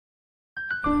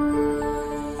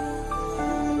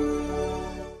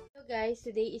Guys,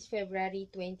 today is February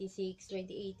 26,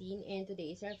 2018 and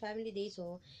today is our family day,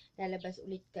 so lalabas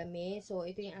ulit kami. So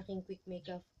ito yung aking quick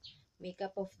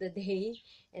makeup of the day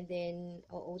and then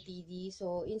OOTD.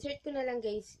 So insert ko na lang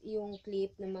guys yung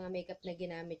clip ng mga makeup na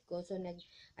ginamit ko. So nag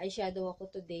eyeshadow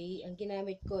ako today. Ang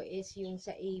ginamit ko is yung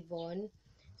sa Avon.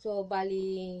 So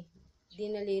bali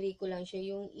dinaliri ko lang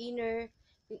siya, yung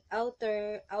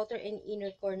outer and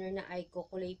inner corner na eye ko,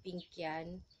 kulay pink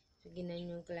yan. So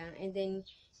ginanyan ko lang. And then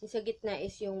yung sa gitna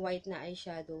is yung white na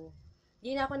eyeshadow.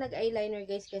 Di na ako nag-eyeliner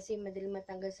guys kasi madali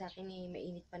matanggal sa akin eh.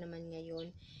 Mainit pa naman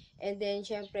ngayon. And then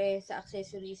syempre sa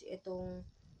accessories itong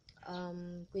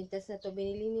kwintas na to.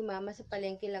 Binili ni mama sa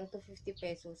palengke lang to 50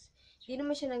 pesos. Di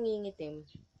naman siya nangingitim.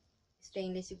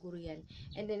 Stainless siguro yan.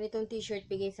 And then itong t-shirt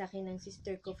bigay sa akin ng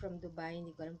sister ko from Dubai.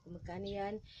 Hindi ko alam kung magkano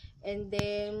yan. And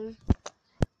then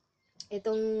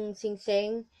itong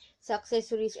singseng sa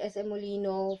accessories SM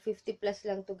Molino, 50 plus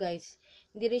lang to guys.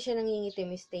 Hindi rin siya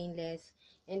nangingitim, stainless.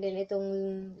 And then itong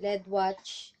LED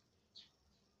watch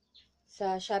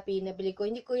sa Shopee nabili ko.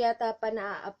 Hindi ko yata pa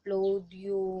na-upload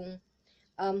yung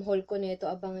haul ko nito.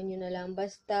 Abangan nyo na lang.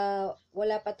 Basta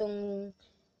wala pa tong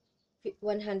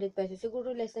 100 pesos.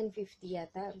 Siguro less than 50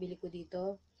 yata. Bili ko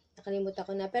dito. Nakalimutan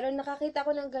ko na. Pero nakakita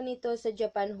ko ng ganito sa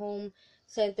Japan Home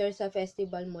Center sa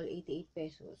Festival Mall. 88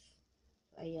 pesos.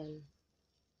 Ayan.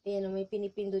 Ayan, may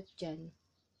pinipindot dyan.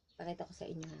 Pakita ko sa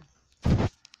inyo ha.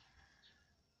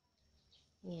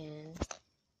 Ayan.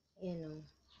 Ayan o.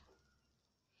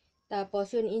 Tapos,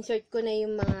 yun, insert ko na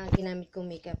yung mga ginamit kong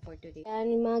makeup for today.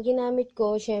 Ayan, yung mga ginamit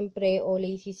ko, syempre,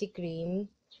 Olay CC Cream.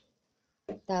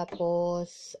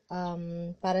 Tapos,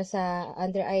 para sa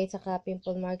under eye at saka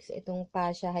pimple marks, itong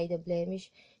Pasha Hide the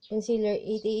Blemish Concealer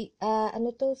 88, ano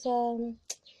to, sa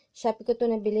Shopee ko to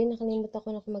nabili. Nakalimutan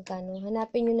ko na kung magkano.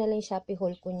 Hanapin nyo na lang yung Shopee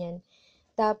haul ko nyan.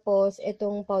 Tapos,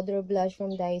 itong powder blush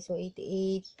from Daiso,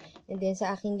 88. And then,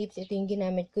 sa aking lips, ito yung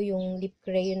ginamit ko, yung lip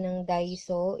crayon ng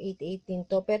Daiso, 88 din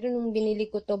to. Pero nung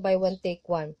binili ko to, buy one, take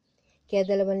one. Kaya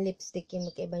dalawang lipstick yung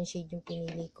magkaibang shade yung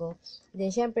pinili ko. And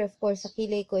then, syempre, of course, sa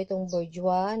kilay ko, itong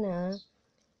Bourjois na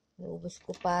naubos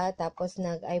ko pa. Tapos,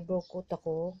 nag-eyebrow coat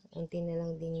ako. Unti na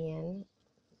lang din yan.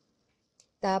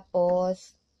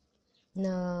 Tapos,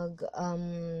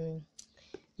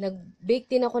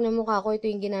 nag-bake din ako ng mukha ko. Ito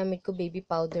yung ginamit ko, baby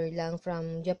powder lang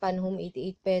from Japan Home,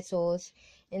 88 pesos.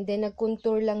 And then,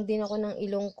 nag-contour lang din ako ng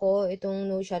ilong ko.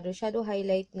 Itong no shadow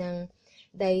highlight ng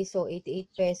Daiso, 88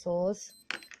 pesos.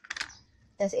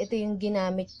 Tapos, ito yung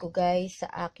ginamit ko, guys, sa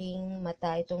aking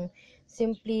mata. Itong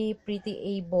Simply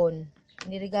Pretty Avon.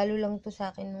 Niregalo lang to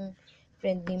sa akin ng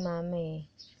friend ni mama eh.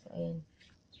 So, ayan.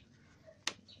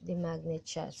 Magnet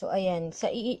siya. So, ayan. Sa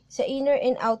inner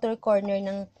and outer corner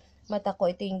ng mata ko,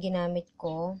 ito yung ginamit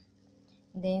ko.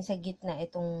 And then, sa gitna,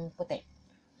 itong puti.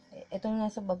 Itong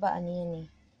nasa baba, ano yan eh.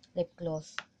 Lip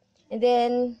gloss. And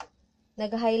then,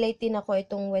 nag-highlight din ako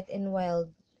itong Wet n Wild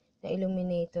na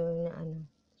illuminator na ano.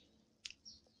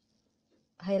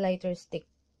 Highlighter stick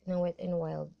ng Wet n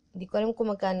Wild. Hindi ko alam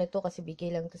kung magkano to kasi bigay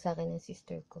lang to sa akin ng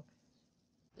sister ko.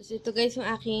 So, ito guys yung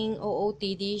aking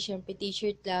OOTD. Siyempre,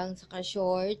 t-shirt lang, saka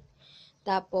short.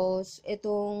 Tapos,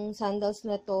 itong sandals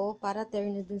na to, para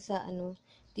turn na dun sa,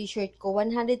 t-shirt ko.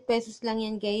 100 pesos lang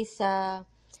yan guys sa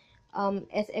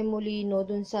SM Molino,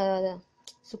 dun sa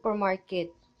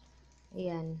supermarket.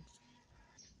 Ayan.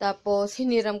 Tapos,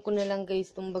 hiniram ko na lang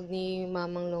guys itong bag ni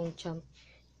Mamang Longchamp.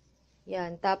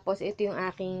 Yan. Tapos, ito yung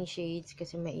aking shades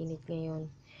kasi mainit ngayon.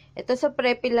 Ito sa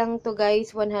preppy lang to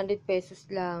guys, 100 pesos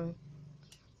lang.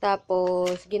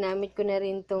 Tapos, ginamit ko na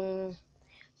rin tong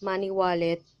money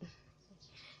wallet.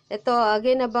 Ito,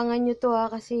 again, abangan nyo to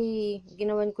ha, kasi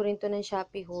ginawan ko rin to ng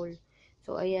Shopee haul.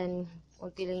 So, ayan,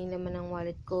 unti lang yung laman ng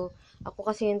wallet ko. Ako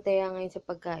kasi yung taya ngayon sa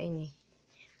pagkain eh.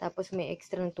 Tapos, may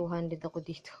extra ng 200 ako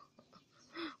dito.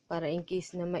 Para in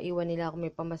case na maiwan nila ako, may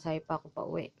pamasahe pa ako pa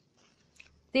uwi.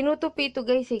 Tinutupi ito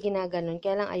guys, eh, ginaganon.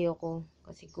 Kaya lang ayoko,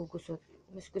 kasi gugusot.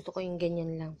 Mas gusto ko yung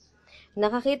ganyan lang.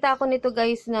 Nakakita ako nito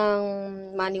guys ng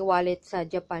money wallet sa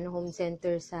Japan Home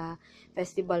Center sa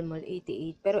Festival Mall,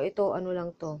 88. Pero ito, ano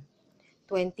lang to,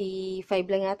 25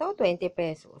 lang yata o 20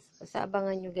 pesos. Basta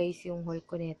abangan nyo guys yung haul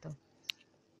ko nito.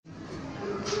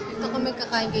 Ito kami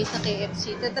kakain guys sa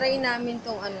KFC. Tatry namin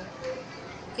tong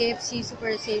KFC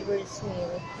Super Savers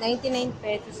meal. 99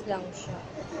 pesos lang siya.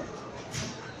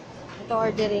 Ito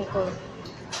ordering ko.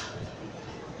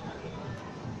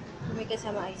 May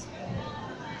kasama ice cream.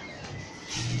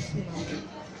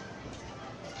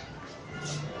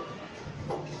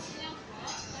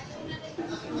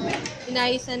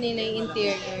 Inayos na nila yung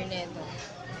interior nito.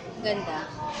 Ganda.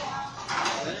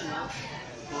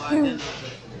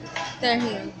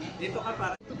 Dahil, dito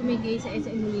kami guys sa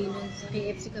SM Molinos, sa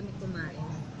KFC kami kumain.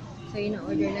 So, yun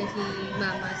na-order lang si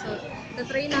Mama. So,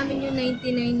 tatry namin yung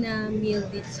 99 na meal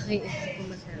dito sa KFC kung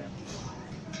masarap.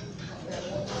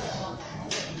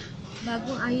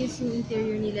 Bagong ayos yung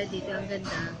interior nila dito. Ang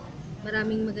ganda.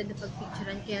 Maraming maganda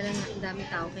pagpicturean. Kaya lang ang dami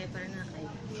tao. Kaya parang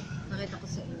nakita ko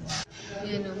sa inyo.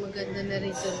 Yan o, maganda na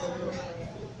rin ito.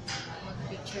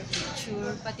 Mag-picture.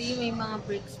 Pati may mga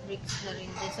bricks na rin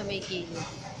dyan sa may gilid.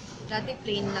 Dati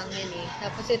plain lang yan eh.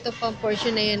 Tapos ito pang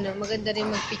portion na yan. No? Maganda rin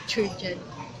mag-picture dyan.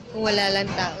 Kung wala lang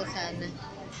tao sana.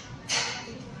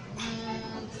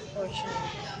 Portion.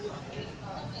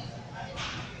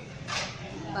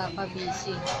 Papa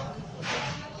busy.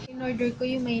 In-order ko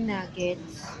yung may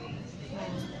nuggets.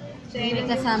 May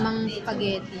kasamang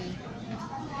spaghetti.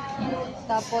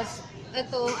 Tapos,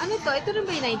 ito, ano to? Ito rin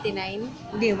ba yung 99?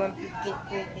 Hindi,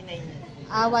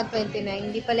 129. 129.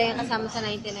 Hindi pala yung kasama sa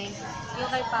 99.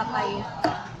 Yung kay Papa yun.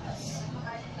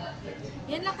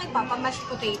 Yan lang kay Papa, mashed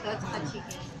potato at saka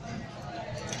chicken.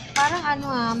 Parang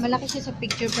malaki siya sa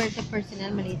picture pero sa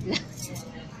personal, maliit lang.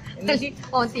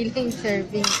 Konti lang yung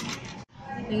serving.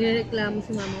 Nagre-reklamo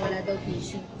si Mama, wala daw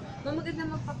tissue. Mama, maganda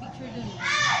magpa-picture dun.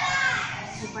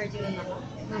 Sa party na ako.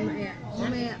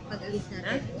 Mamaya, pag-alis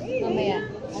natin. Mamaya.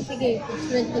 Sige,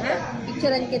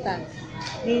 picturean kita.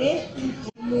 Really?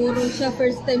 Muro siya,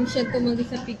 first time siya tumanggi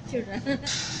sa picture.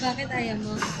 Bakit ayaw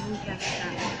mo?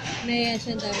 Naya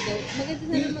siya daw. Maganda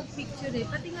sana mag-picture eh.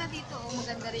 Pati nga dito,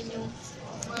 maganda rin yung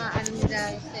mga nila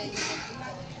style.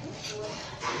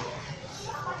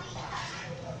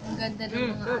 Ang ganda ng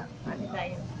mga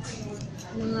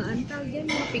tawag yan,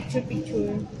 mga picture.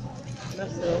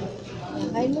 Maso.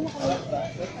 Kain mo na kami.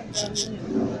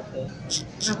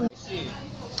 Ako.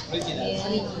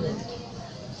 Ayan.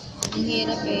 Ang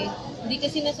hirap eh. Hindi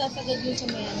kasi nasasagad yung sa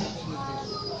may ano.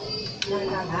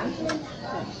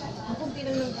 Ako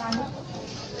pinang ng kanin.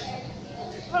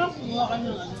 Parang kumuha ka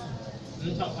ng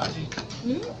isang kanin.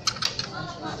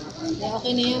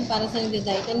 Okay na yan para sa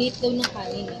nagda-diet. Need daw ng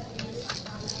kanin eh.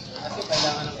 Kasi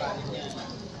kailangan ng kanin niya.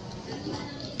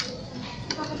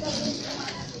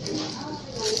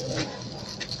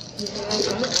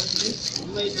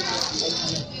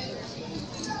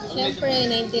 Siyempre,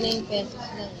 99 pesos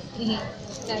lang.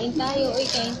 Kain tayo. Uy,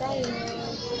 kain tayo.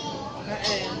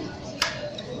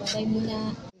 Patay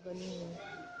muna. Galing.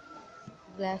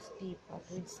 Glass teapot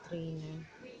with strainer.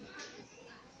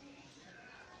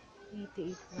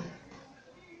 88 lang.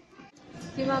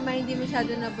 Si Mama hindi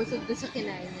masyado nabusog doon sa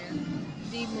kinain niya.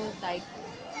 Hindi mo type.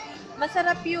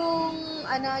 Masarap yung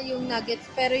yung nuggets,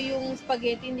 pero yung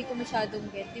spaghetti hindi ko masyadong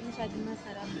get. Hindi masyadong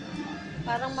masarap.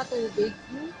 Parang matubig.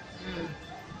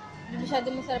 Hindi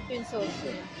masyadong masarap yung sauce.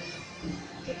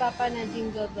 Si Papa na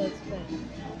jingle bells pa.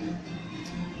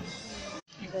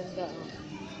 Ang ganda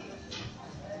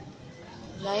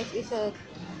Life is a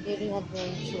daring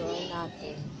adventure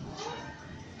natin.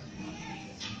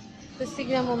 Tapos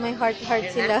tignan mo, may heart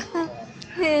sila.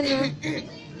 Ayan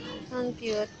Ang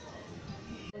cute.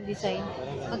 Ang design.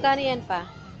 Magkano yan pa?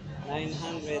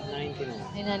 999.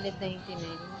 999.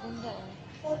 Maganda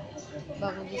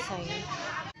Bagong design.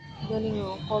 Galing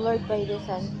Colored by the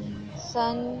sun.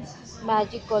 Sun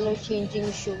Magic Color Changing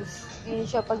Shoes. Ngayon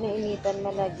siya pag nainitan,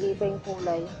 iba yung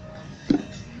kulay.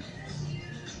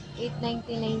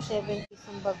 899.70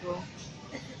 ang bago.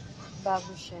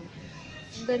 Bago siya.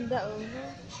 Ang ganda Ang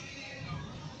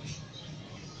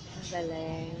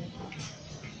galing.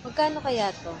 Magkano kaya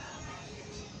to?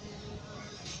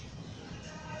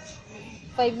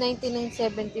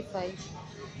 599.75.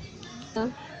 Huh?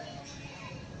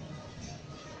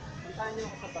 Saan niyo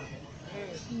ako sa pag?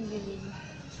 Ang galing.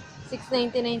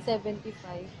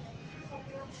 699.75.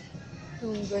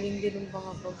 Ang galing din ng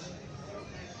mga bag.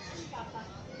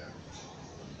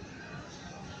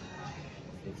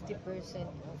 50%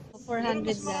 off.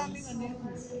 400 lang.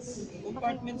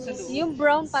 Compartment sa loob. Yung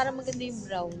brown, para maganda yung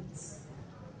brown.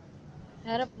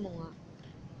 Harap mo nga.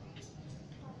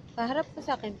 Paharap ka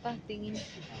sa akin pa. Tingin.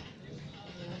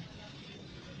 Ayan.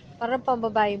 Parang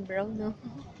pambabae yung brown, no?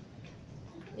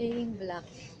 Yung black.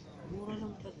 Mura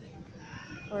lang pa.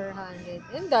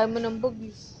 400. Ayun, dahil mo ng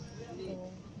bugis.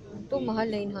 Ito, mahal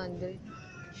 900.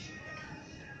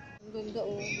 Ang ganda,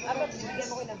 Bigyan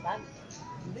mo ko ng bag?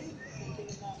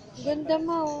 Ang ganda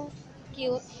mo,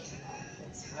 Cute.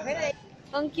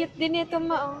 Ang cute din ito,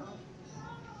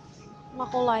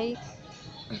 Makulay.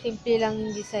 Simple lang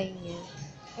yung design niya.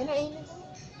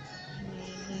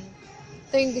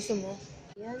 Ito yung gusto mo.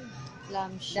 Yan.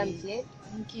 Lampshade.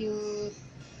 Ang cute.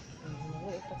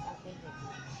 Ito sa akin.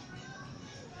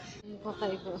 Ang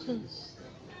kakaiba.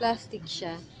 Plastic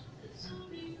siya.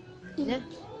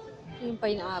 Yung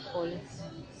pineapple.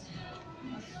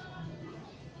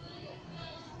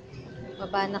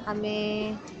 Baba na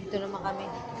kami. Dito naman kami.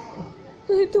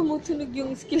 Tumutunog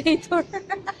yung escalator.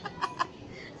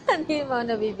 Ano yung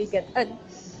mga nabibigatan?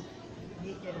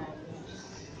 Literal.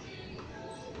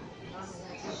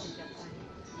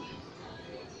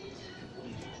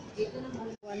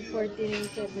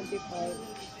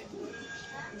 149.75.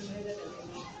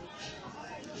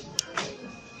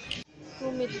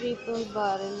 May triple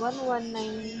barrel.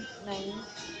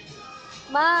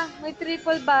 1199. Ma, may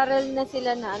triple barrel na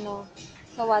sila na ano,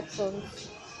 sa Watsons.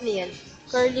 Ano yan?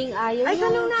 Curling iron. Ay,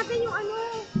 tanong natin yung ano,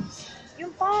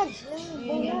 yung pads.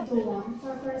 Ayan.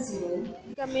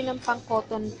 Kami ng pang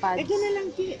cotton pads. Ito na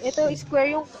lang, Chi. Ito,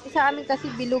 square yung, sa amin kasi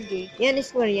bilog eh. Yan,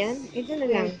 square yan. Ito na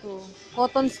lang. Ito.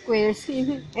 Cotton squares.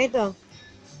 Ito.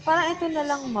 Parang ito na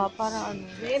lang ma, para ano.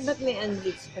 Eh, ba't may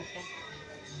unbleached pa siya?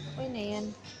 Okay na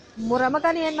yan. Mura,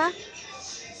 magkano yan ma?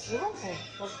 Ewan ko.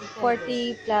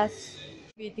 40 plus.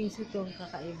 Beating suit yung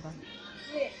kakaiba.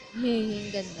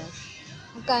 Ang ganda.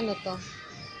 Magkano to?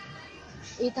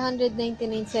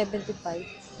 899.75.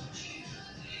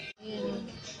 Ayan.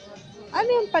 Ano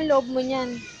yung paloob mo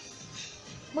niyan?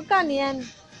 Magkano yan?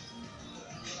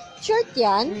 Short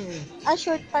yan? Ah,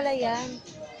 short pala yan.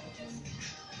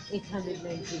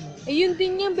 899. Ayun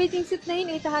din yan, bathing suit na yun,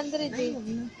 800 eh.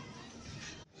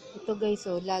 Ito guys,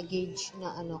 oh, luggage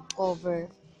na ano, cover.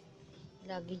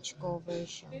 Luggage cover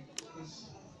siya.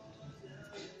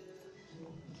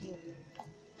 Cute.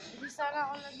 Hindi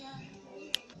sana ako lagyan.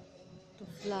 Ito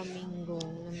flamingo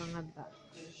na mga bag.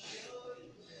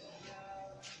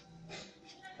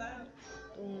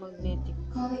 Itong magnetic.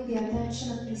 Calling the attention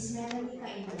of Miss Melanie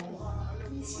Kaimet.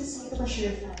 Please proceed to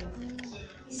assure flight.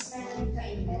 Miss Melanie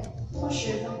Kaimet, to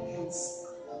assure flight, please.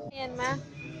 Ayan ma,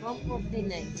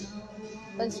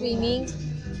 149. pang swimming.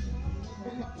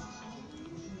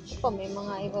 Ito pa, may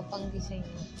mga iba pang design.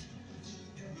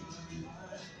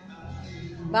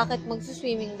 Bakit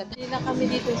magsuswimming ba? Hindi na kami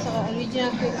dito sa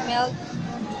original quick melt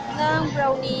ng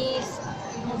brownies.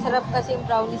 Masarap kasi yung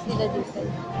brownies nila dito.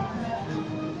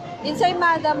 Insay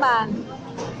madama.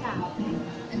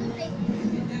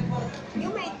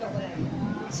 Yung may chocolate.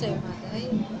 Insay madama.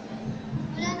 Ayun.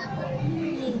 Wala na po.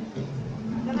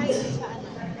 Saka yun sa ano.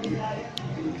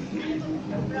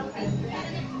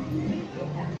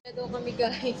 Ito kami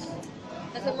guys.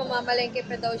 Kasi mamamalengke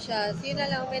pa daw siya. See you na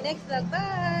lang may next vlog.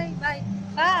 Bye! Bye!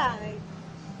 Bye!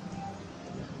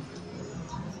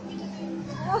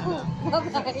 Oh,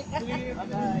 bye-bye.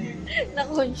 Bye-bye.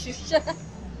 Na-conscious siya.